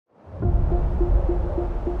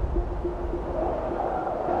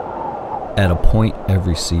At a point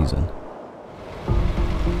every season,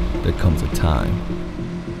 there comes a time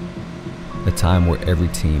where every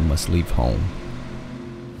team must leave home,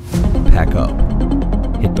 pack up,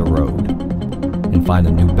 hit the road, and find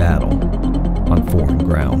a new battle on foreign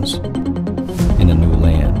grounds, in a new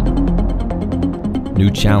land. New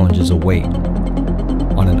challenges await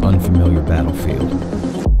on an unfamiliar battlefield,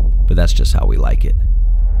 but that's just how we like it.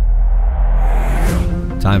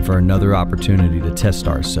 Time for another opportunity to test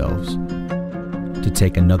ourselves, to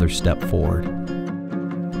take another step forward,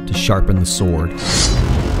 to sharpen the sword.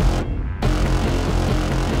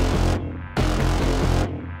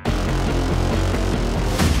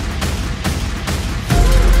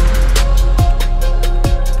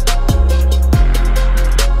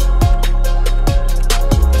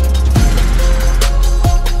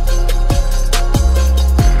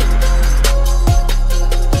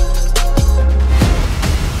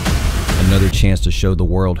 Another chance to show the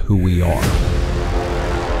world who we are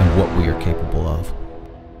and what we are capable of.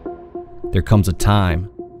 There comes a time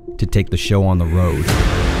to take the show on the road.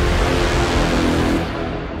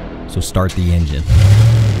 So start the engine.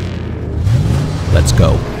 Let's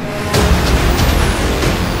go.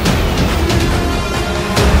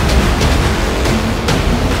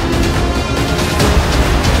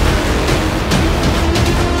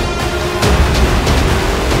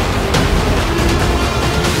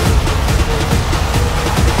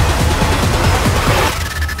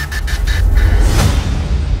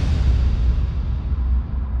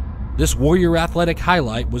 This Warrior Athletic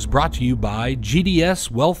highlight was brought to you by GDS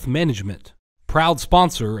Wealth Management, proud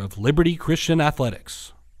sponsor of Liberty Christian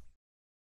Athletics.